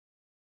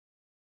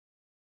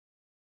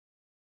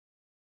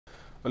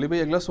علی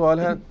بھائی اگلا سوال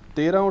ہے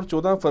 13 اور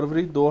 14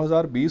 فروری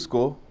 2020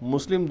 کو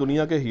مسلم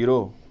دنیا کے ہیرو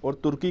اور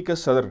ترکی کے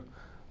صدر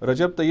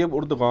رجب طیب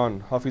اردغان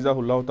حفظہ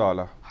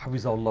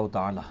اللہ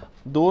تعالی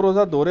دو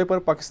روزہ دورے پر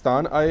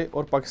پاکستان آئے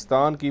اور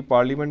پاکستان کی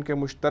پارلیمنٹ کے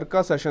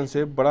مشترکہ سیشن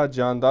سے بڑا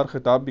جاندار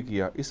خطاب بھی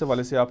کیا. اس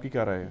حوالے سے آپ کی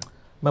کیا رائے ہے؟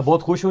 میں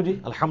بہت خوش ہوں جی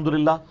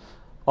الحمدللہ.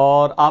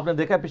 اور آپ نے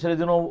دیکھا پچھلے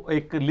دنوں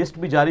ایک لسٹ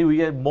بھی جاری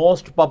ہوئی ہے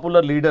most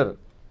popular leader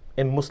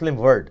in Muslim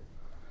world,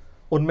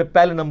 ان میں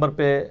پہلے نمبر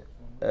پہ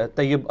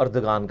طیب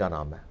اردغان کا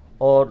نام ہے.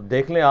 اور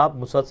دیکھ لیں آپ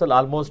مسلسل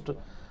آلموسٹ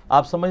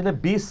آپ سمجھ لیں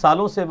 20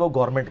 سالوں سے وہ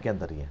گورنمنٹ کے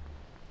اندر ہی ہیں.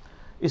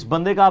 اس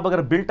بندے کا آپ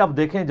اگر بلٹ اپ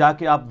دیکھیں جا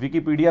کے آپ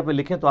ویکیپیڈیا پہ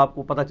لکھیں تو آپ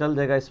کو پتہ چل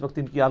جائے گا. اس وقت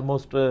ان کی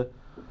آلموسٹ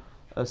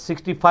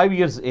 65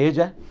 ایئرز ایج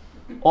ہے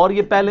اور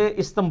یہ پہلے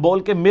استنبول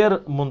کے میئر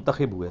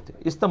منتخب ہوئے تھے.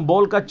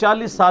 استنبول کا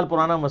 40 سال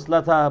پرانا مسئلہ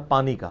تھا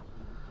پانی کا،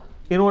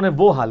 انہوں نے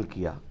وہ حل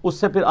کیا. اس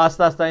سے پھر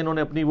آہستہ آہستہ انہوں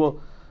نے اپنی وہ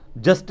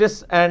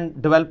جسٹس اینڈ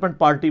ڈیولپمنٹ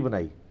پارٹی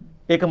بنائی.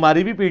 ایک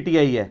ہماری بھی پی ٹی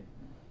آئی ہے،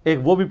 ایک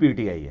وہ بھی پی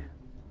ٹی آئی ہے.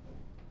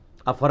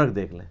 آپ فرق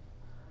دیکھ لیں.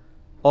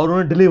 اور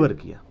انہوں نے ڈیلیور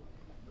کیا.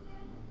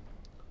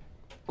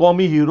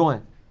 قومی ہیرو ہیں.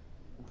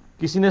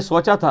 کسی نے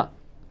سوچا تھا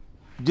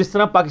جس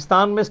طرح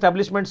پاکستان میں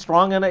اسٹیبلشمنٹ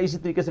سٹرانگ ہے نا، اسی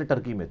طریقے سے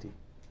ٹرکی میں تھی.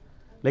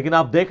 لیکن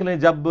آپ دیکھ لیں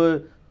جب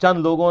چند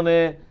لوگوں نے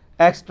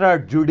ایکسٹرا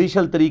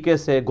جوڈیشل طریقے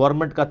سے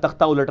گورنمنٹ کا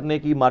تختہ الٹنے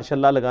کی، مارشل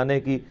لا لگانے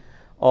کی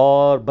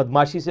اور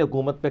بدماشی سے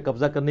حکومت پہ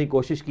قبضہ کرنے کی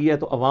کوشش کی ہے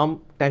تو عوام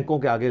ٹینکوں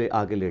کے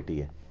آگے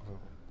لیٹی ہے.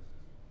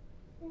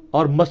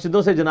 اور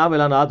مسجدوں سے جناب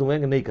اعلانات ہوئے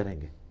ہیں کہ نہیں کریں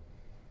گے.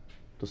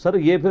 تو سر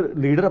یہ پھر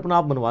لیڈر اپنا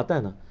آپ بنواتا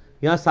ہے نا.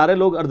 یہاں سارے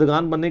لوگ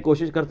اردغان بننے کی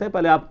کوشش کرتے ہیں.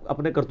 پہلے آپ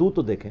اپنے کرتوت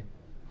تو دیکھیں.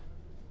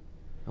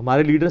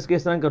 ہمارے لیڈرز کے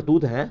اس طرح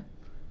کرتوت ہیں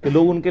کہ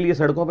لوگ ان کے لیے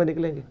سڑکوں پہ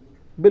نکلیں گے؟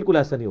 بالکل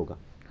ایسا نہیں ہوگا.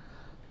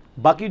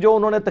 باقی جو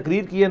انہوں نے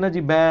تقریر کی ہے نا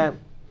جی، میں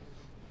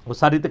وہ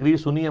ساری تقریر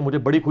سنی ہے. مجھے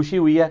بڑی خوشی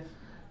ہوئی ہے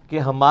کہ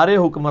ہمارے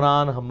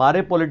حکمران،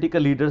 ہمارے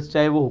پولیٹیکل لیڈرز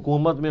چاہے وہ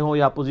حکومت میں ہو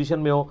یا اپوزیشن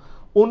میں ہو،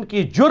 ان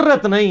کی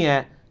جرت نہیں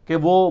ہے کہ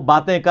وہ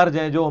باتیں کر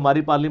جائیں جو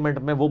ہماری پارلیمنٹ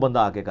میں وہ بندہ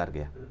آ کے کر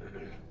گیا.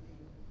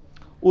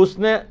 اس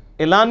نے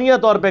اعلانیہ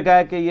طور پہ کہا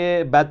ہے کہ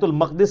یہ بیت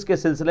المقدس کے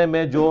سلسلے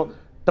میں جو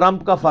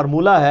ٹرمپ کا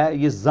فارمولہ ہے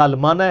یہ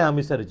ظالمانہ ہے، ہم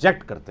اسے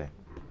ریجیکٹ کرتے ہیں،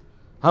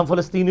 ہم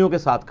فلسطینیوں کے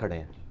ساتھ کھڑے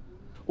ہیں.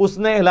 اس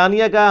نے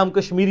اعلانیہ کہا ہم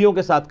کشمیریوں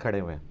کے ساتھ کھڑے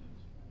ہوئے ہیں.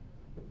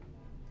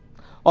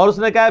 اور اس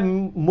نے کہا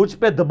مجھ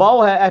پہ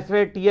دباؤ ہے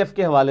FATF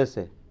کے حوالے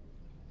سے،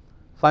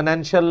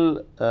 فائنینشل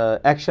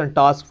ایکشن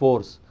ٹاسک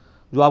فورس،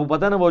 جو آپ کو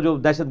پتہ ہے نا وہ جو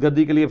دہشت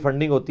گردی کے لیے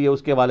فنڈنگ ہوتی ہے،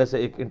 اس کے حوالے سے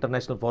ایک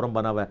انٹرنیشنل فورم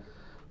بنا ہوا ہے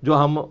جو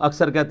ہم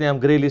اکثر کہتے ہیں ہم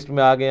گرے لسٹ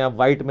میں آ گئے ہیں،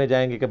 وائٹ میں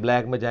جائیں گے کہ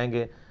بلیک میں جائیں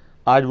گے.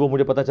 آج وہ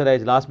مجھے پتہ چلا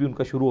اجلاس بھی ان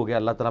کا شروع ہو گیا.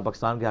 اللہ تعالیٰ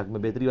پاکستان کے حق میں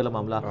بہتری والا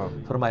معاملہ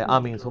فرمائے،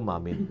 آمین ثم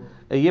آمین.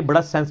 یہ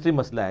بڑا سینسٹیو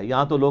مسئلہ ہے.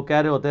 یہاں تو لوگ کہہ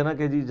رہے ہوتے ہیں نا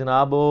کہ جی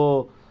جناب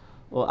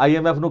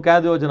IMF نو کہہ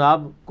دیو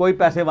جناب کوئی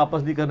پیسے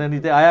واپس نہیں کرنے،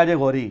 نہیں تے آیا جے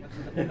گوری.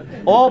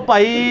 او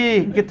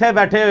بھائی کتنے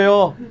بیٹھے ہوئے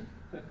ہو،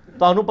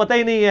 تو انہوں پتہ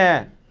ہی نہیں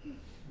ہے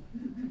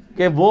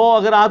کہ وہ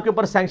اگر آپ کے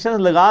اوپر سینکشنز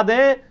لگا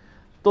دیں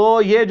تو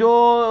یہ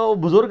جو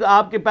بزرگ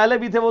آپ کے پہلے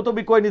بھی تھے وہ تو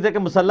بھی کوئی نہیں تھے کہ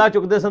مسلح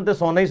چکتے سن تے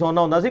سونا ہی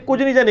سونا ہونا سی،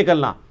 کچھ نہیں سے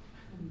نکلنا.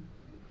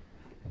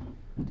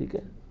 ٹھیک ہے،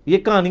 یہ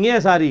کہانیاں ہیں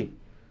ساری.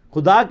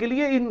 خدا کے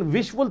لیے ان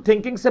وشفل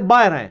تھنکنگ سے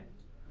باہر ہیں.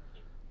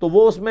 تو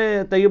وہ اس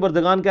میں طیب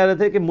اردغان کہہ رہے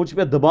تھے کہ مجھ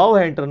پہ دباؤ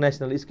ہے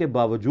انٹرنیشنل، اس کے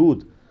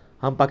باوجود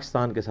ہم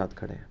پاکستان کے ساتھ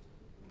کھڑے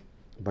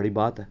ہیں. بڑی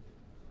بات ہے.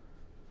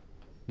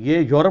 یہ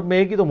یورپ میں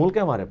ایک ہی تو ملک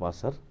ہے ہمارے پاس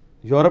سر،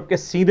 یورپ کے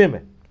سینے میں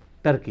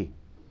ٹرکی.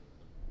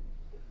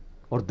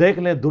 اور دیکھ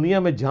لیں دنیا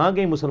میں جہاں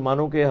کہیں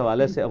مسلمانوں کے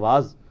حوالے سے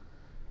آواز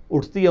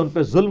اٹھتی ہے، ان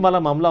پہ ظلم والا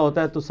معاملہ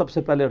ہوتا ہے تو سب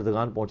سے پہلے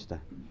اردغان پہنچتا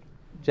ہے.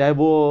 چاہے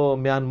وہ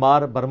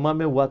میانمار برما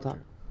میں ہوا تھا،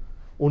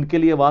 ان کے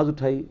لیے آواز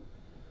اٹھائی،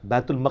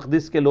 بیت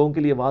المقدس کے لوگوں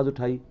کے لیے آواز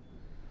اٹھائی.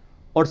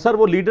 اور سر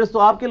وہ لیڈرز تو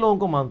آپ کے لوگوں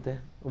کو مانتے ہیں.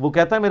 وہ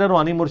کہتا ہے میرا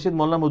روحانی مرشد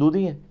مولانا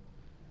مودودی ہیں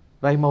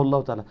رحمہ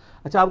اللہ تعالیٰ.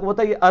 اچھا آپ کو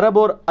پتہ ہے یہ عرب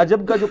اور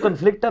عجب کا جو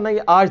کنفلکٹ ہے نا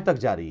یہ آج تک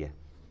جاری ہے.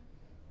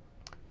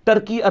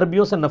 ٹرکی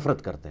عربیوں سے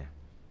نفرت کرتے ہیں.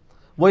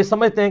 وہ یہ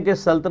سمجھتے ہیں کہ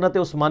سلطنت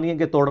عثمانیہ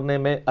کے توڑنے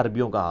میں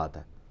عربیوں کا ہاتھ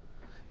ہے.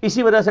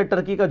 اسی وجہ سے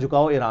ٹرکی کا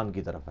جھکاؤ ایران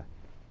کی طرف ہے.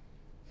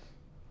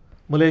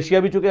 ملیشیا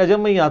بھی چونکہ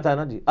عجم میں ہی آتا ہے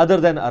نا جی، ادر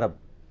دین عرب.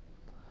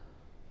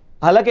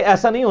 حالانکہ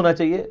ایسا نہیں ہونا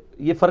چاہیے،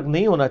 یہ فرق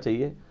نہیں ہونا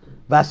چاہیے.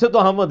 ویسے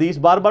تو ہم حدیث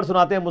بار بار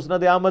سناتے ہیں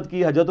مسند احمد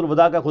کی حجۃ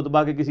الوداع کا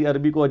خطبہ کہ کسی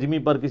عربی کو اجمی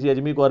پر، کسی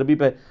اجمی کو عربی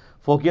پہ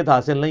فوقیت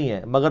حاصل نہیں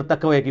ہے مگر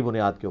تقوی کی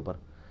بنیاد کے اوپر.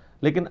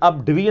 لیکن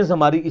اب ڈویژنز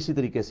ہماری اسی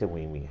طریقے سے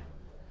ہوئی ہوئی ہیں.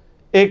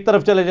 ایک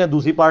طرف چلے جائیں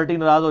دوسری پارٹی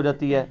ناراض ہو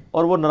جاتی ہے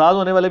اور وہ ناراض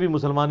ہونے والے بھی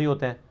مسلمان ہی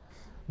ہوتے ہیں.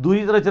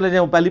 دوسری طرف چلے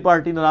جائیں وہ پہلی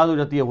پارٹی ناراض ہو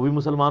جاتی ہے، وہ بھی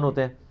مسلمان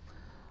ہوتے ہیں.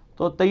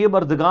 تو طیب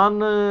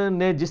اردغان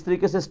نے جس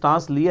طریقے سے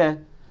سٹانس لیا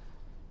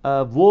ہے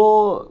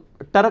وہ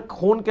ٹرک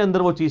خون کے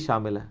اندر وہ چیز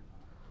شامل ہے.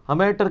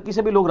 ہمیں ٹرکی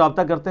سے بھی لوگ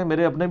رابطہ کرتے ہیں،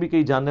 میرے اپنے بھی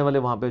کئی جاننے والے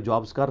وہاں پہ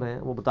جابز کر رہے ہیں.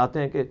 وہ بتاتے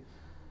ہیں کہ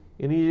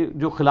یعنی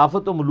جو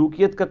خلافت و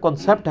ملوکیت کا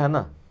کنسیپٹ ہے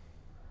نا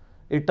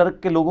یہ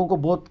ٹرک کے لوگوں کو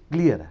بہت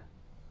کلیئر ہے.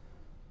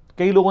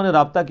 کئی لوگوں نے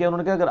رابطہ کیا، انہوں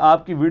نے کہا اگر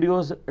آپ کی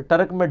ویڈیوز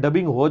ٹرک میں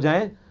ڈبنگ ہو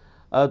جائیں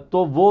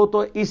تو وہ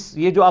تو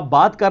یہ جو آپ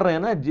بات کر رہے ہیں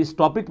نا جس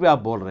ٹاپک پہ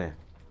آپ بول رہے ہیں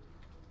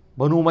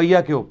بنو امیہ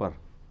کے اوپر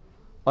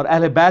اور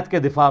اہل بیت کے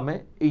دفاع میں،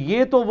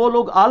 یہ تو وہ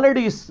لوگ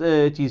آلریڈی اس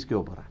چیز کے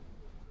اوپر ہیں.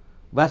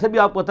 ویسے بھی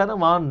آپ کو پتا ہے نا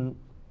وہاں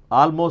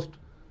آلموسٹ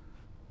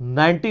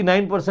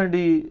 99%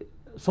 ہی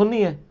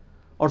سنی ہے،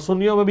 اور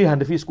سنیوں میں بھی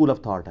حنفی اسکول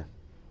آف تھاٹ ہے،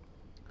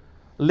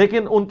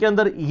 لیکن ان کے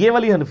اندر یہ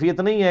والی حنفیت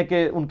نہیں ہے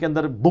کہ ان کے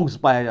اندر بغض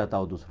پایا جاتا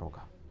ہو دوسروں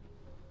کا.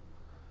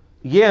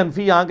 یہ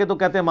حنفی یہاں کے تو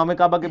کہتے ہیں امام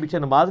کعبہ کے پیچھے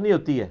نماز نہیں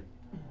ہوتی ہے،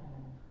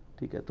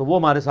 ٹھیک ہے، تو وہ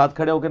ہمارے ساتھ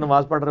کھڑے ہو کے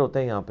نماز پڑھ رہے ہوتے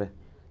ہیں، یہاں پہ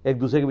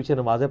ایک دوسرے کے پیچھے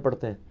نمازیں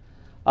پڑھتے ہیں.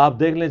 آپ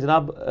دیکھ لیں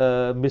جناب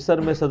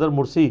مصر میں صدر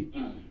مرسی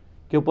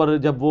کے اوپر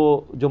جب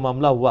وہ جو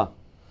معاملہ ہوا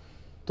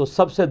تو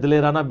سب سے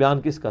دلیرانہ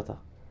بیان کس کا تھا؟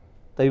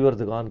 طیب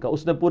اردگان کا.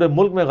 اس نے پورے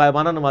ملک میں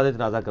غائبانہ نماز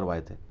جنازہ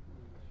کروائے تھے.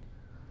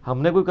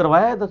 ہم نے کوئی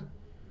کروایا ہے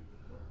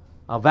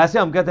ادھر؟ ویسے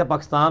ہم کہتے ہیں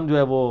پاکستان جو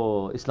ہے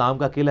وہ اسلام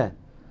کا قلعہ ہے،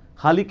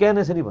 خالی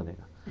کہنے سے نہیں بنے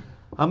گا.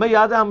 ہمیں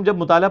یاد ہے ہم جب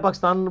مطالعہ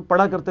پاکستان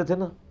پڑھا کرتے تھے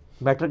نا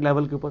میٹرک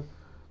لیول کے اوپر،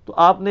 تو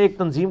آپ نے ایک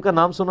تنظیم کا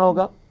نام سنا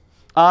ہوگا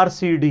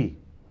RCD،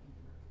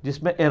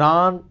 جس میں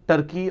ایران،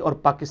 ٹرکی اور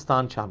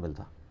پاکستان شامل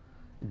تھا،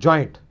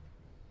 جوائنٹ.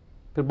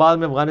 پھر بعد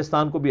میں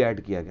افغانستان کو بھی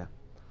ایڈ کیا گیا.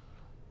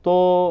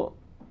 تو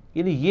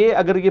یعنی یہ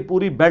اگر یہ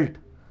پوری بیلٹ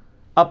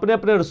اپنے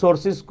اپنے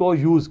ریسورسز کو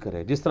یوز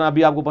کرے، جس طرح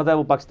ابھی آپ کو پتا ہے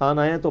وہ پاکستان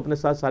آئے ہیں تو اپنے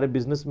ساتھ سارے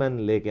بزنس مین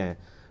لے کے آئے ہیں.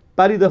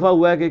 پہلی دفعہ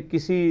ہوا ہے کہ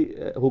کسی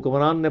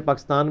حکمران نے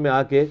پاکستان میں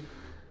آ کے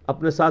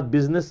اپنے ساتھ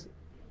بزنس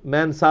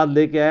مین ساتھ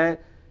لے کے آئے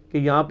کہ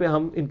یہاں پہ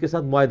ہم ان کے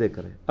ساتھ معاہدے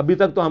کریں. ابھی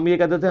تک تو ہم یہ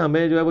کہتے تھے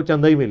ہمیں جو ہے وہ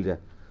چندہ ہی مل جائے.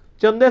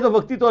 چندے تو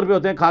وقتی طور پہ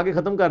ہوتے ہیں، کھا کے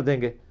ختم کر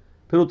دیں گے،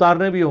 پھر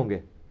اتارنے بھی ہوں گے.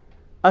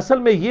 اصل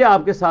میں یہ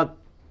آپ کے ساتھ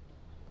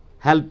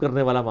ہیلپ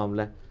کرنے والا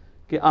معاملہ ہے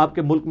کہ آپ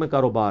کے ملک میں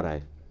کاروبار آئے.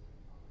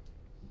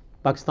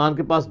 پاکستان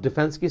کے پاس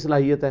ڈیفنس کی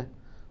صلاحیت ہے،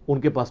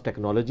 ان کے پاس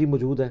ٹیکنالوجی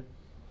موجود ہے،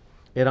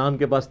 ایران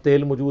کے پاس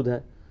تیل موجود ہے،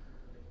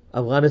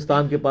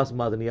 افغانستان کے پاس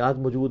معدنیات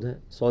موجود ہیں،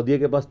 سعودیہ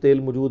کے پاس تیل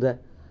موجود ہے.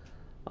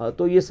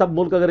 تو یہ سب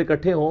ملک اگر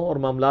اکٹھے ہوں اور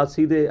معاملات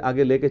سیدھے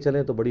آگے لے کے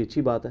چلیں تو بڑی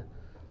اچھی بات ہے.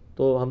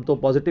 تو ہم تو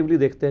پازیٹیولی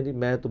دیکھتے ہیں جی.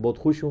 میں تو بہت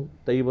خوش ہوں.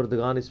 طیب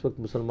اردگان اس وقت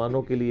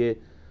مسلمانوں کے لیے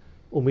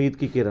امید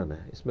کی کرن ہے،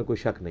 اس میں کوئی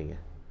شک نہیں ہے.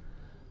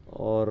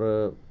 اور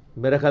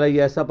میرا خیال ہے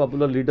یہ ایسا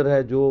پاپولر لیڈر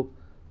ہے جو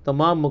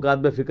تمام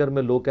مکاتب فکر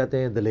میں لوگ کہتے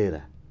ہیں دلیر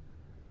ہے.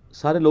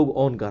 سارے لوگ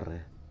اون کر رہے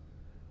ہیں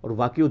اور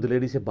واقعی وہ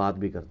دلیری سے بات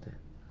بھی کرتے ہیں.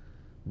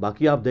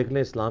 باقی آپ دیکھ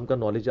لیں اسلام کا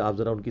نالج، آپ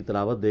ذرا ان کی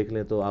تلاوت دیکھ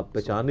لیں تو آپ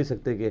پہچان نہیں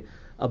سکتے کہ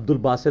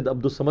عبدالباسط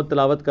عبدالصمد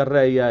تلاوت کر رہا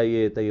ہے یا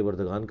یہ طیب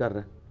اردگان کر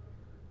رہا ہے.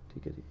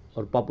 ٹھیک ہے جی.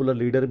 اور پاپولر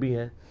لیڈر بھی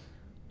ہیں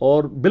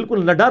اور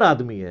بالکل نڈر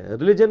آدمی ہے.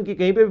 ریلیجن کی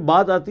کہیں پہ بھی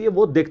بات آتی ہے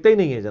وہ دیکھتے ہی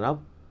نہیں ہے جناب.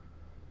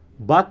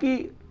 باقی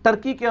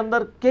ٹرکی کے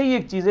اندر کئی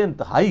ایک چیزیں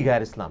انتہائی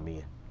غیر اسلامی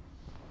ہیں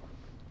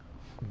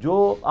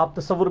جو آپ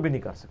تصور بھی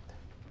نہیں کر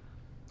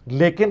سکتے،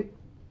 لیکن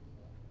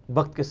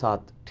وقت کے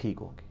ساتھ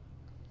ٹھیک ہوگی.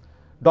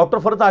 ڈاکٹر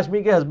فرد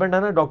ہاشمی کے ہسبینڈ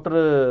ہیں نا ڈاکٹر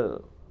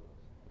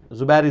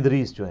زبیر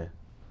ادریس جو ہیں،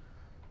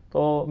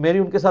 تو میری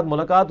ان کے ساتھ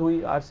ملاقات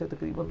ہوئی آج سے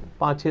تقریباً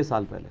 5-6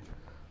 سال پہلے.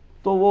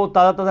 تو وہ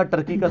تازہ تازہ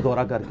ٹرکی کا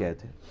دورہ کر کے آئے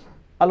تھے.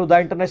 الہدا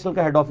انٹرنیشنل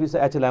کا ہیڈ آفس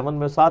ہے H11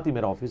 میں، ساتھ ہی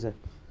میرا آفس ہے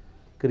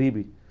قریب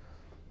ہی.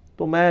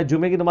 تو میں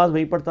جمعے کی نماز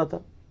وہیں پڑھتا تھا،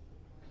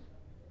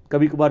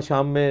 کبھی کبھار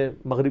شام میں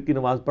مغرب کی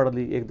نماز پڑھ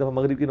لی. ایک دفعہ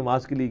مغرب کی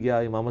نماز کے لیے گیا،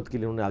 امامت کے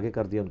لیے انہوں نے آگے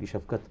کر دیا، ان کی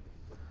شفقت.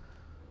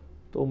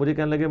 تو مجھے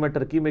کہنے لگے میں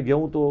ٹرکی میں گیا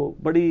ہوں تو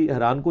بڑی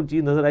حیران کن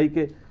چیز نظر آئی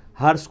کہ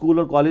ہر اسکول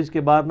اور کالج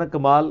کے باہر نا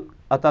کمال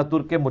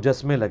اتاترک کے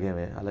مجسمے لگے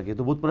ہوئے ہیں. حالانکہ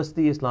تو بت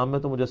پرستی ہے، اسلام میں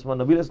تو مجسمہ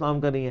نبی علیہ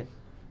السلام کا نہیں ہے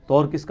تو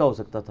اور کس کا ہو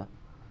سکتا تھا؟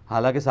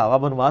 حالانکہ صحابہ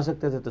بنوا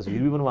سکتے تھے،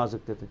 تصویر بھی بنوا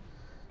سکتے تھے.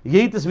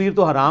 یہی تصویر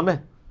تو حرام ہے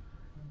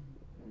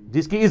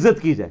جس کی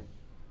عزت کی جائے.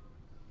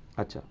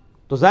 اچھا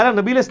تو ظاہر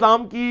نبی علیہ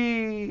السلام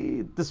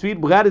کی تصویر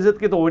بغیر عزت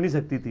کے تو ہو نہیں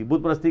سکتی تھی،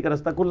 بت پرستی کا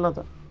رستہ کھلنا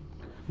تھا.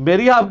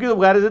 میری آپ کی تو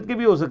بغیر عزت کی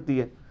بھی ہو سکتی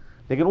ہے،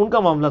 لیکن ان کا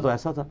معاملہ تو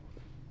ایسا تھا.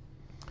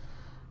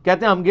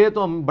 کہتے ہیں ہم گئے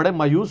تو ہم بڑے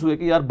مایوس ہوئے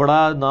کہ یار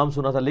بڑا نام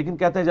سنا تھا، لیکن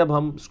کہتے ہیں جب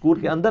ہم اسکول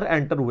کے اندر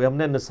انٹر ہوئے، ہم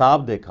نے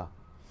نصاب دیکھا،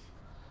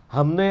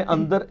 ہم نے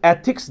اندر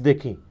ایتھکس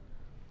دیکھی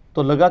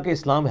تو لگا کہ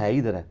اسلام ہے ہی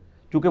ادھر ہے.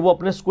 کیونکہ وہ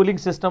اپنے اسکولنگ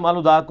سسٹم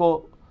الہدا کو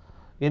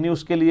یعنی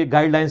اس کے لیے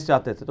گائیڈ لائنس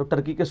چاہتے تھے. تو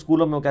ٹرکی کے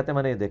اسکولوں میں وہ کہتے ہیں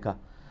میں نے یہ دیکھا.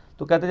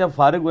 تو کہتے ہیں جب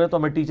فارغ ہوئے تو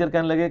ہمیں ٹیچر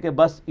کہنے لگے کہ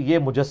بس یہ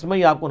مجسمہ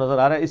ہی آپ کو نظر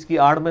آ رہا ہے، اس کی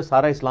آڑ میں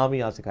سارا اسلام ہی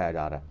یہاں سکھایا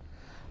جا رہا ہے.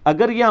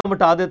 اگر یہ ہم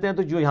ہٹا دیتے ہیں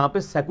تو جو یہاں پہ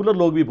سیکولر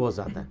لوگ بھی بہت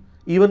زیادہ ہیں،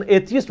 ایون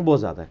ایتھیسٹ بہت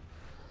زیادہ ہیں.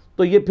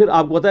 تو یہ پھر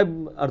آپ کو پتا ہے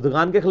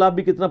اردگان کے خلاف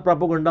بھی کتنا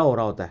پراپوگنڈا ہو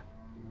رہا ہوتا ہے.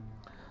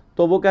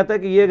 تو وہ کہتا ہے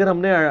کہ یہ اگر ہم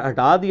نے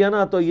ہٹا دیا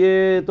نا تو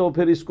یہ تو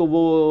پھر اس کو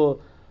وہ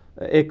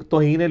ایک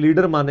توہین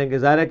لیڈر مانیں گے.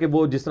 ظاہر ہے کہ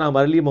وہ جس طرح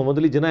ہمارے لیے محمد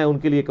علی جناح ہے ان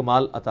کے لیے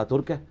کمال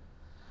اتاترک ہے.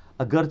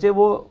 اگرچہ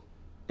وہ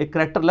ایک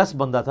کریکٹر لیس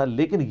بندہ تھا،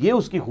 لیکن یہ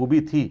اس کی خوبی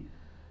تھی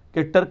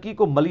کہ ٹرکی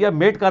کو ملیا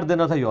میٹ کر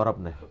دینا تھا یورپ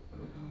نے.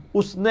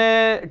 اس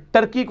نے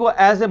ٹرکی کو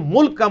ایز اے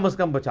ملک کم از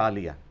کم بچا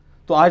لیا.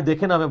 تو آج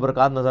دیکھیں نا ہمیں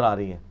برکات نظر آ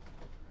رہی ہیں.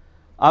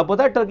 آپ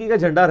پتہ ہے ٹرکی کا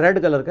جھنڈا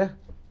ریڈ کلر کا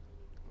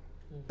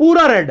ہے،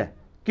 پورا ریڈ ہے.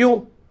 کیوں؟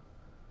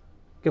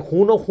 کہ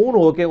خون و خون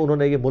ہو کے انہوں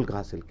نے یہ ملک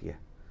حاصل کیا.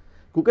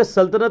 کیونکہ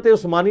سلطنت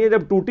عثمانیہ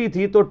جب ٹوٹی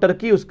تھی تو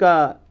ٹرکی اس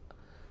کا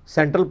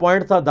سینٹرل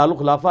پوائنٹ تھا،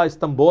 دارالخلافہ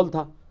استنبول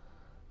تھا.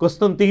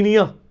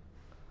 قسطنطینیہ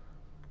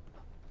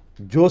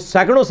جو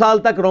سینکڑوں سال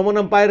تک رومن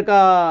امپائر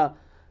کا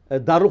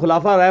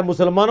دارالخلافہ رہا ہے،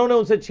 مسلمانوں نے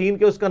ان سے چھین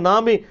کے اس کا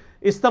نام ہی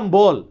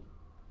استنبول،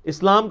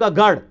 اسلام کا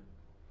گڑھ،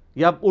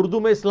 یا اردو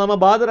میں اسلام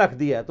آباد رکھ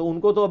دیا ہے. تو ان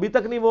کو تو ابھی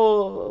تک نہیں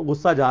وہ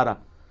غصہ جا رہا.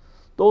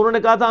 تو انہوں نے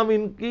کہا تھا ہم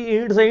ان کی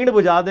اینٹ سے اینٹ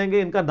بجا دیں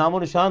گے، ان کا نام و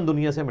نشان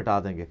دنیا سے مٹا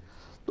دیں گے.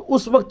 تو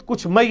اس وقت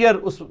کچھ میئر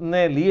اس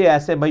نے لیے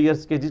ایسے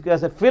میئرز کے جس کی وجہ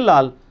سے فی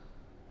الحال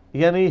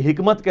یعنی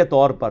حکمت کے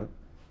طور پر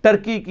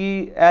ٹرکی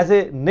کی ایز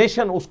اے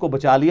نیشن اس کو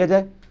بچا لیا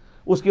جائے.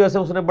 اس کی وجہ سے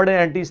اس نے بڑے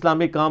اینٹی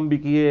اسلامک کام بھی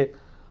کیے،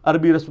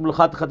 عربی رسم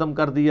الخط ختم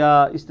کر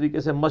دیا، اس طریقے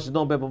سے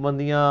مسجدوں پہ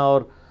پابندیاں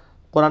اور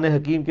قرآن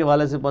حکیم کے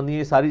حوالے سے پابندیاں،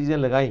 یہ ساری چیزیں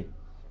لگائیں.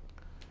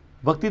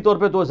 وقتی طور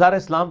پہ تو ظاہر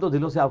اسلام تو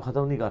دلوں سے آپ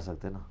ختم نہیں کر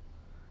سکتے نا.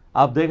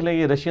 آپ دیکھ لیں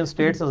یہ رشین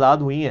سٹیٹس آزاد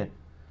ہوئی ہیں،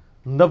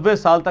 90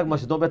 سال تک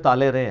مسجدوں پہ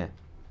تالے رہے ہیں.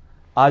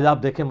 آج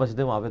آپ دیکھیں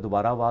مسجدیں وہاں پہ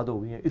دوبارہ آباد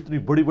ہو گئی ہیں، اتنی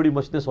بڑی بڑی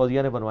مسجدیں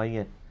سعودیہ نے بنوائی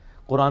ہیں،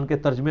 قرآن کے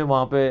ترجمے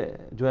وہاں پہ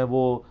جو ہے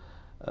وہ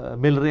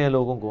مل رہے ہیں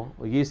لوگوں کو.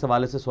 یہ اس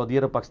حوالے سے سعودی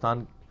عرب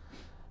پاکستان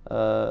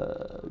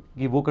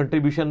کی وہ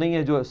کنٹریبیوشن نہیں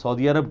ہے جو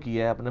سعودی عرب کی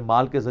ہے، اپنے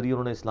مال کے ذریعے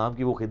انہوں نے اسلام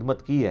کی وہ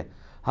خدمت کی ہے.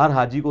 ہر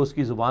حاجی کو اس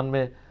کی زبان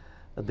میں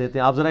دیتے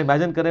ہیں. آپ ذرا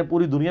امیجن کریں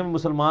پوری دنیا میں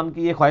مسلمان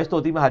کی یہ خواہش تو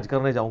ہوتی ہے میں حج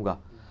کرنے جاؤں گا.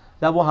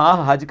 جب وہ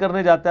حج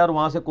کرنے جاتا ہے اور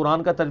وہاں سے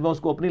قرآن کا ترجمہ اس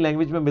کو اپنی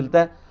لینگویج میں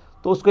ملتا ہے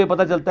تو اس کو یہ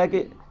پتہ چلتا ہے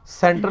کہ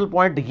سینٹرل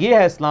پوائنٹ یہ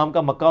ہے اسلام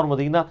کا، مکہ اور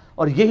مدینہ،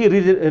 اور یہی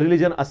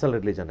ریلیجن اصل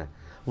ریلیجن ہے.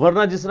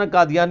 ورنہ جس طرح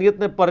قادیانیت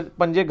نے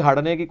پنجے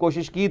گھاڑنے کی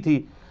کوشش کی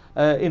تھی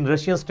ان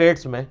رشین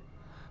سٹیٹس میں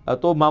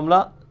تو معاملہ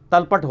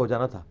تلپٹ ہو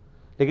جانا تھا.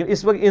 لیکن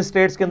اس وقت ان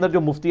سٹیٹس کے اندر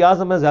جو مفتی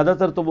اعظم ہیں زیادہ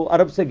تر تو وہ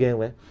عرب سے گئے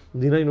ہوئے ہیں،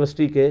 مدینہ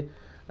یونیورسٹی کے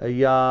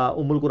یا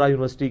ام القریٰ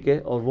یونیورسٹی کے،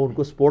 اور وہ ان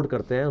کو سپورٹ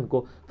کرتے ہیں، ان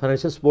کو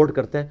فائنینشیل سپورٹ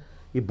کرتے ہیں.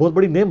 یہ بہت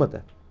بڑی نعمت ہے،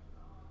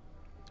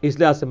 اس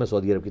لحاظ سے میں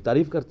سعودی عرب کی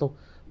تعریف کرتا ہوں.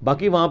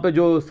 باقی وہاں پہ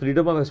جو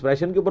فریڈم آف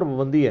ایکسپریشن کے اوپر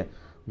پابندی ہے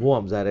وہ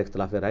ہم ظاہر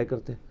اختلاف رائے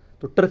کرتے ہیں.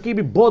 تو ٹرکی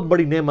بھی بہت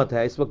بڑی نعمت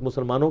ہے اس وقت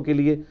مسلمانوں کے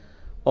لیے.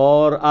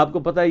 اور آپ کو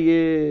پتہ ہے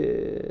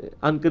یہ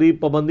عنقریب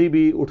پابندی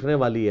بھی اٹھنے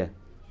والی ہے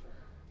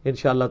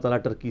انشاءاللہ تعالیٰ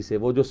ٹرکی سے،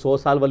 وہ جو 100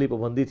 سال والی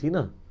پابندی تھی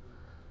نا،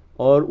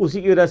 اور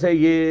اسی کی وجہ سے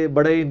یہ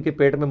بڑے ان کے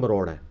پیٹ میں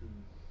مروڑ ہے.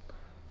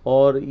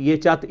 اور یہ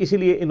چاہتے اسی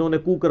لیے انہوں نے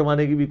کو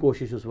کروانے کی بھی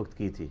کوشش اس وقت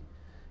کی تھی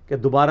کہ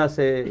دوبارہ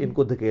سے ان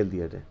کو دھکیل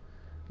دیا جائے.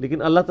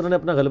 لیکن اللہ تعالیٰ نے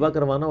اپنا غلبہ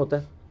کروانا ہوتا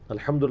ہے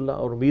الحمدللہ.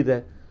 اور امید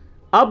ہے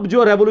اب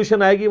جو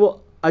ریولوشن آئے گی وہ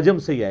عجم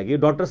سے ہی آئے گی.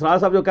 ڈاکٹر سراج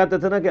صاحب جو کہتے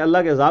تھے نا کہ اللہ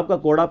کے عذاب کا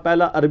کوڑا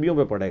پہلا عربیوں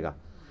پہ پڑے گا،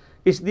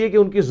 اس لیے کہ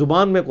ان کی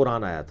زبان میں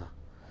قرآن آیا تھا.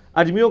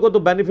 عجمیوں کو تو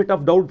بینیفٹ آف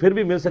ڈاؤٹ پھر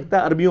بھی مل سکتا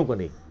ہے، عربیوں کو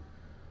نہیں.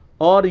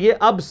 اور یہ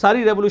اب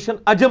ساری ریولوشن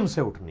عجم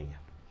سے اٹھنی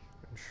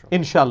ہے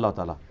انشاءاللہ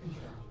تعالیٰ،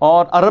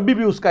 اور عربی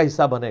بھی اس کا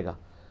حصہ بنے گا.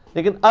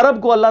 لیکن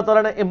عرب کو اللہ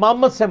تعالیٰ نے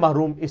امامت سے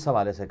محروم اس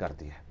حوالے سے کر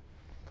دیا ہے.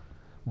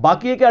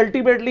 باقی ہے کہ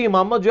الٹیمیٹلی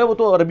امامت جو ہے وہ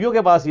تو عربیوں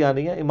کے پاس ہی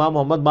آنی ہے. امام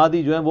محمد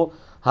مہدی جو ہیں وہ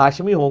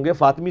ہاشمی ہوں گے،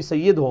 فاطمی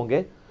سید ہوں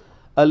گے،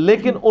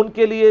 لیکن ان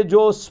کے لیے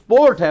جو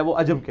سپورٹ ہے وہ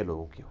عجم کے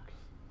لوگوں کی ہوگی.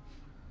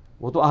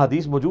 وہ تو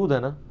احادیث موجود ہے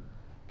نا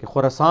کہ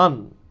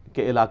خراسان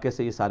کے علاقے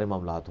سے یہ سارے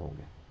معاملات ہوں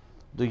گے.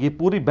 تو یہ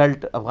پوری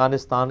بیلٹ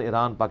افغانستان،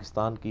 ایران،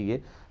 پاکستان کی یہ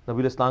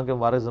نبی الاسلام کے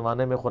مبارک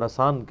زمانے میں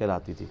خراسان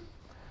کہلاتی تھی.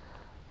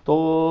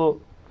 تو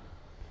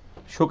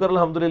شکر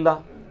الحمدللہ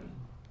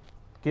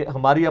کہ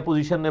ہماری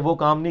اپوزیشن نے وہ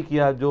کام نہیں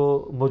کیا جو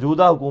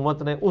موجودہ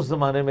حکومت نے اس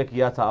زمانے میں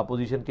کیا تھا.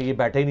 اپوزیشن کے یہ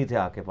بیٹھے ہی نہیں تھے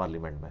آ کے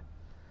پارلیمنٹ میں.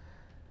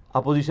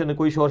 اپوزیشن نے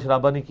کوئی شور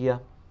شرابہ نہیں کیا،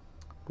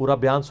 پورا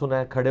بیان سنا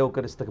ہے، کھڑے ہو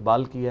کر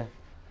استقبال کیا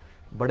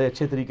ہے بڑے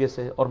اچھے طریقے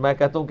سے. اور میں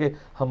کہتا ہوں کہ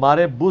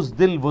ہمارے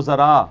بزدل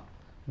وزراء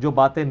جو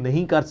باتیں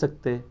نہیں کر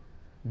سکتے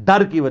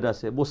ڈر کی وجہ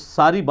سے، وہ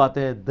ساری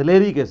باتیں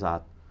دلیری کے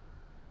ساتھ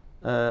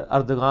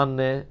اردگان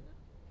نے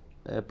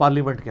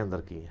پارلیمنٹ کے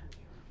اندر کی ہیں.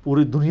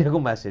 پوری دنیا کو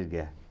میسج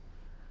گیا ہے،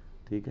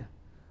 ٹھیک ہے.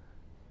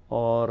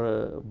 اور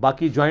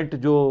باقی جوائنٹ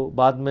جو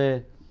بعد میں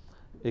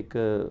ایک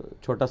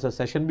چھوٹا سا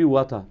سیشن بھی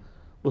ہوا تھا،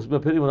 اس میں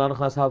پھر عمران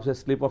خان صاحب سے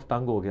سلپ آف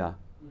ٹنگ ہو گیا.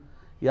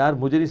 یار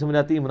مجھے نہیں سمجھ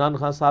آتی عمران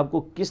خان صاحب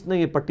کو کس نے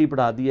یہ پٹی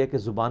پڑھا دی ہے کہ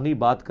زبانی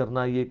بات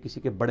کرنا یہ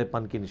کسی کے بڑے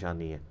پن کی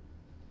نشانی ہے.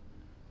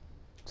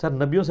 سر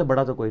نبیوں سے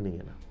بڑا تو کوئی نہیں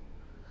ہے نا.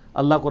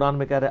 اللہ قرآن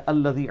میں کہہ رہا ہے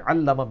الذی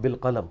علم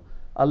بالقلم،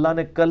 اللہ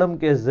نے قلم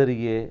کے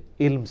ذریعے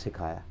علم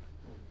سکھایا.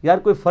 یار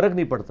کوئی فرق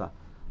نہیں پڑتا.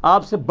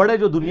 آپ سے بڑے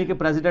جو دنیا کے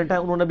پریزیڈنٹ ہیں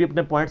انہوں نے بھی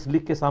اپنے پوائنٹس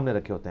لکھ کے سامنے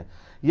رکھے ہوتے ہیں.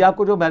 یہ آپ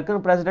کو جو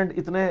امریکن پریزیڈنٹ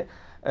اتنے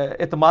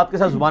اعتماد کے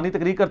ساتھ زبانی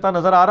تقریر کرتا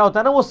نظر آ رہا ہوتا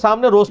ہے نا، وہ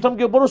سامنے روسٹم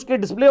کے اوپر اس کے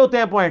ڈسپلے ہوتے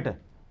ہیں پوائنٹ.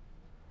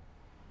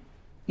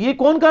 یہ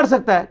کون کر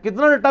سکتا ہے؟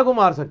 کتنا ڈٹا کو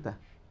مار سکتا ہے؟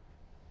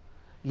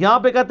 یہاں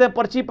پہ کہتے ہیں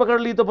پرچی پکڑ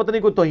لی تو پتہ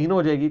نہیں کوئی توہین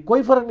ہو جائے گی.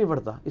 کوئی فرق نہیں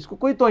پڑتا، اس کو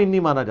کوئی توہین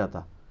نہیں مانا جاتا.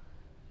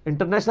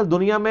 انٹرنیشنل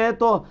دنیا میں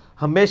تو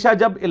ہمیشہ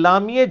جب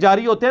اعلامیے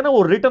جاری ہوتے ہیں نا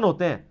وہ ریٹن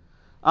ہوتے ہیں.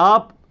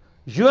 آپ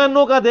یو این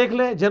او کا دیکھ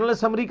لیں، جنرل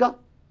اسمبلی کا،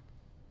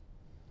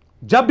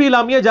 جب بھی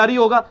اعلامیہ جاری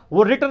ہوگا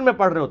وہ ریٹن میں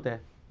پڑھ رہے ہوتے ہیں.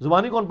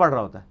 زبانی کون پڑھ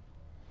رہا ہوتا ہے؟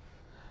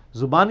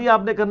 زبانی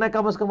آپ نے کرنا ہے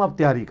کم از کم آپ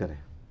تیاری کریں.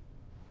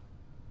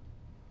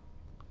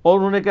 اور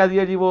انہوں نے کہہ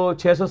دیا جی وہ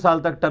 600 سال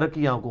تک ٹرک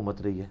کی یہاں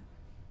حکومت رہی ہے.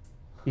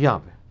 یہاں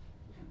پہ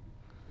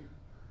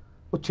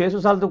وہ 600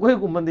 سال تو کوئی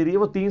حکومت نہیں رہی ہے،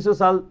 وہ 300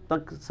 سال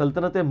تک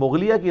سلطنت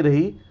مغلیہ کی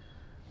رہی.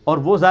 اور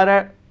وہ ظاہر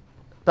ہے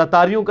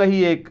تتاریوں کا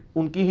ہی ایک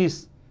ان کی ہی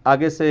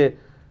آگے سے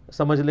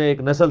سمجھ لیں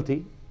ایک نسل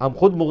تھی. ہم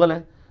خود مغل ہیں،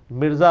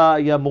 مرزا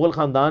یا مغل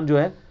خاندان جو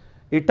ہے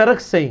یہ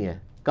ٹرک سے ہی ہیں.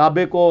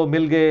 کعبے کو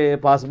مل گئے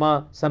پاسما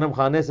صنم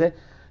خانے سے.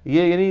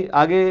 یہ یعنی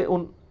آگے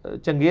ان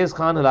چنگیز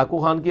خان، ہلاکو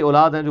خان کی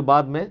اولاد ہیں جو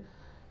بعد میں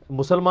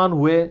مسلمان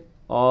ہوئے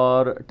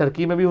اور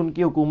ٹرکی میں بھی ان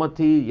کی حکومت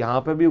تھی,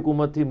 یہاں پہ بھی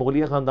حکومت تھی,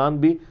 مغلیہ خاندان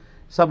بھی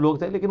سب لوگ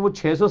تھے, لیکن وہ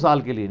 600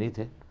 سال کے لیے نہیں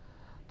تھے.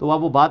 تو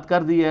اب وہ بات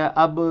کر دی ہے,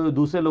 اب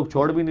دوسرے لوگ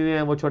چھوڑ بھی نہیں رہے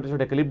ہیں, وہ چھوٹے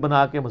چھوٹے کلپ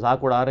بنا کے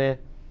مذاق اڑا رہے ہیں.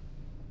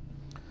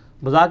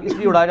 مذاق اس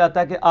لیے اڑایا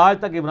جاتا ہے کہ آج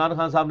تک عمران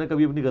خان صاحب نے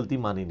کبھی اپنی غلطی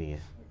مانی نہیں ہے.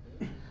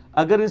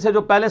 اگر ان سے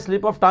جو پہلے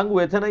سلپ آف ٹنگ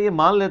ہوئے تھے نا, یہ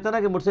مان لیتے نا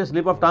کہ مجھ سے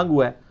سلپ آف ٹنگ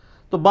ہوا ہے,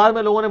 تو بعد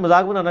میں لوگوں نے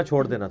مذاق بنانا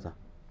چھوڑ دینا تھا.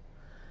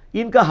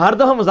 ان کا ہر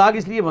دفعہ مذاق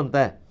اس لیے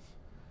بنتا ہے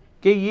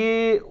کہ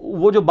یہ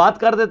وہ جو بات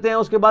کر دیتے ہیں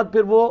اس کے بعد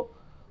پھر وہ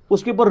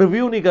اس کے اوپر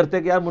ریویو نہیں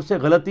کرتے کہ یار مجھ سے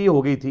غلطی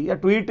ہو گئی تھی, یا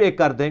ٹویٹ ایک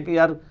کر دیں کہ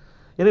یار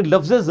یعنی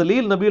لفظ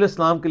ذلیل نبی علیہ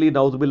السلام کے لیے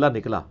نعوذ باللہ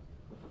نکلا.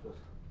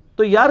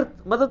 تو یار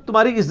مطلب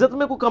تمہاری عزت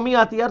میں کوئی کمی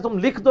آتی ہے یار, تم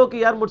لکھ دو کہ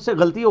یار مجھ سے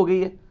غلطی ہو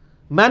گئی ہے.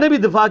 میں نے بھی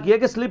دفاع کیا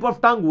کہ سلپ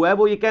آف ٹنگ ہوا ہے,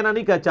 وہ یہ کہنا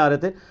نہیں چاہ رہے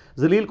تھے,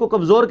 ذلیل کو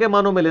کمزور کے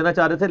معنوں میں لینا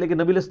چاہ رہے تھے, لیکن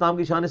نبی علیہ السلام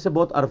کی شان اس سے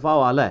بہت عرفہ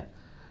و اعلیٰ ہے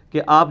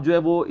کہ آپ جو ہے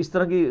وہ اس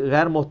طرح کی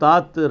غیر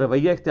محتاط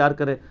رویہ اختیار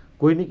کریں.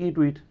 کوئی نہیں کی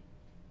ٹویٹ,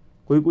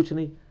 کوئی کچھ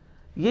نہیں.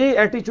 یہ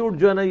ایٹیچیوڈ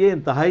جو ہے نا, یہ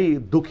انتہائی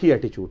دکھی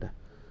ایٹیچیوڈ ہے.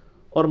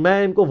 اور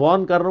میں ان کو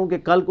وارن کر رہا ہوں کہ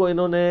کل کو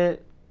انہوں نے,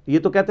 یہ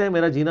تو کہتے ہیں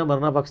میرا جینا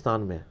مرنا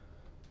پاکستان میں ہے,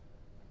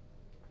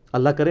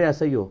 اللہ کرے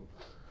ایسا ہی ہو,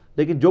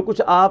 لیکن جو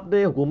کچھ آپ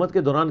نے حکومت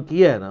کے دوران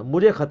کیا ہے نا,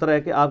 مجھے خطرہ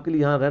ہے کہ آپ کے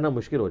لیے یہاں رہنا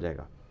مشکل ہو جائے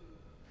گا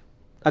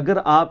اگر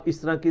آپ اس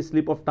طرح کی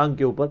سلپ آف ٹنگ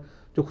کے اوپر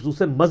جو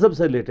خصوصاً مذہب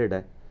سے ریلیٹڈ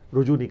ہے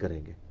رجوع نہیں کریں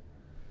گے.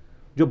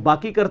 جو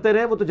باقی کرتے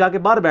رہے وہ تو جا کے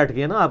باہر بیٹھ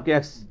گئے نا. آپ کے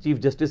ایکس چیف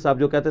جسٹس صاحب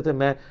جو کہتے تھے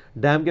میں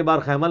ڈیم کے باہر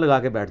خیمہ لگا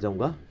کے بیٹھ جاؤں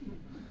گا,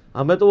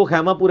 ہمیں تو وہ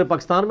خیمہ پورے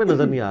پاکستان میں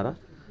نظر نہیں آ رہا.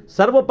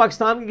 سر وہ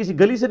پاکستان کی کسی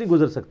گلی سے نہیں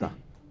گزر سکتا,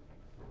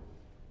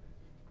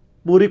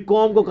 پوری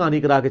قوم کو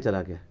کہانی کرا کے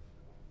چلا گیا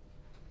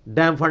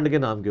ڈیم فنڈ کے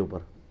نام کے اوپر.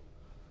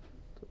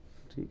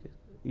 ٹھیک ہے,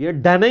 یہ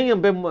ڈینے ہی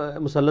ہم پہ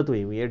مسلط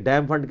ہوئی ہے,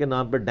 ڈیم فنڈ کے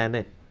نام پہ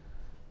ڈینے.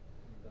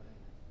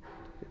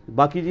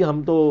 باقی جی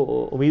ہم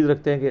تو امید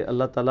رکھتے ہیں کہ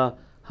اللہ تعالیٰ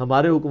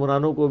ہمارے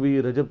حکمرانوں کو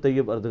بھی رجب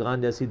طیب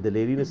اردگان جیسی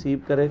دلیری نصیب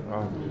کرے,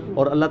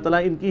 اور اللہ تعالیٰ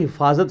ان کی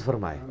حفاظت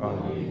فرمائے,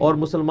 اور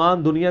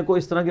مسلمان دنیا کو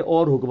اس طرح کے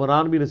اور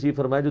حکمران بھی نصیب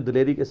فرمائے جو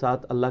دلیری کے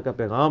ساتھ اللہ کا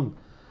پیغام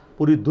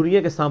پوری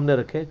دنیا کے سامنے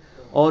رکھیں.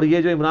 اور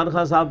یہ جو عمران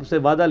خان صاحب سے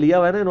وعدہ لیا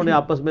ہوا ہے نا انہوں نے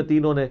آپس میں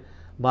تینوں نے,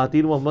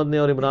 مہاتیر محمد نے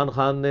اور عمران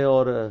خان نے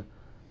اور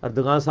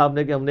اردگان صاحب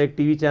نے, کہ ہم نے ایک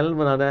ٹی وی چینل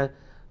بنانا ہے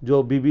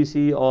جو بی بی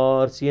سی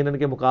اور CNN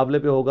کے مقابلے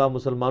پہ ہوگا,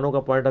 مسلمانوں کا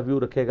پوائنٹ آف ویو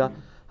رکھے گا.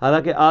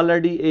 حالانکہ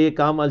آلریڈی یہ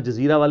کام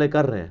الجزیرہ والے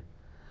کر رہے ہیں,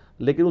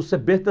 لیکن اس سے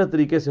بہتر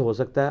طریقے سے ہو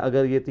سکتا ہے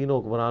اگر یہ تینوں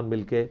حکمران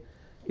مل کے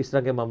اس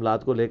طرح کے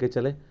معاملات کو لے کے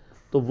چلیں.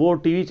 تو وہ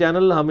ٹی وی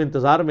چینل ہم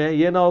انتظار میں ہیں,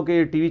 یہ نہ ہو کہ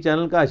یہ ٹی وی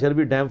چینل کا اشر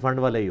بھی ڈیم فنڈ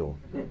والا ہی ہو.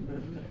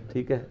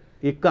 ٹھیک ہے,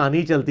 یہ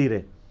کہانی چلتی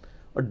رہے.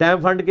 اور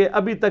ڈیم فنڈ کے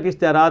ابھی تک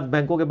اشتہارات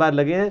بینکوں کے باہر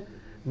لگے ہیں.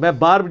 میں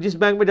بار جس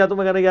بینک میں جاتا ہوں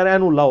میں کہنا یار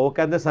این اللہ ہو,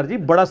 کہتے ہیں سر جی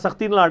بڑا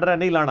سختی نہ آرڈر ہے,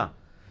 نہیں لانا.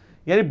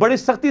 یعنی بڑی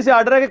سختی سے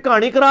آرڈر ہے کہ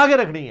کہانی کرا کے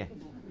رکھنی ہے.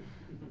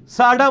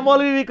 ساڈا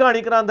مولوی بھی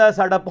کہانی کراندہ ہے,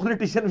 ساڈا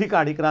پولیٹیشین بھی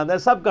کہانی کراندہ ہے,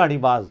 سب کہانی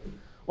باز,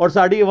 اور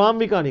ساڑی عوام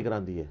بھی کہانی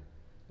کراندی ہے.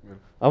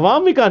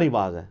 عوام بھی کہانی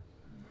باز ہے,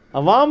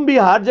 عوام بھی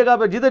ہر جگہ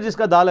پہ جدھر جس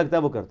کا دا لگتا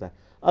ہے وہ کرتا ہے.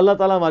 اللہ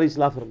تعالیٰ ہماری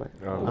اصلاح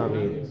فرمائے,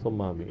 آمین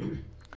ثم آمین.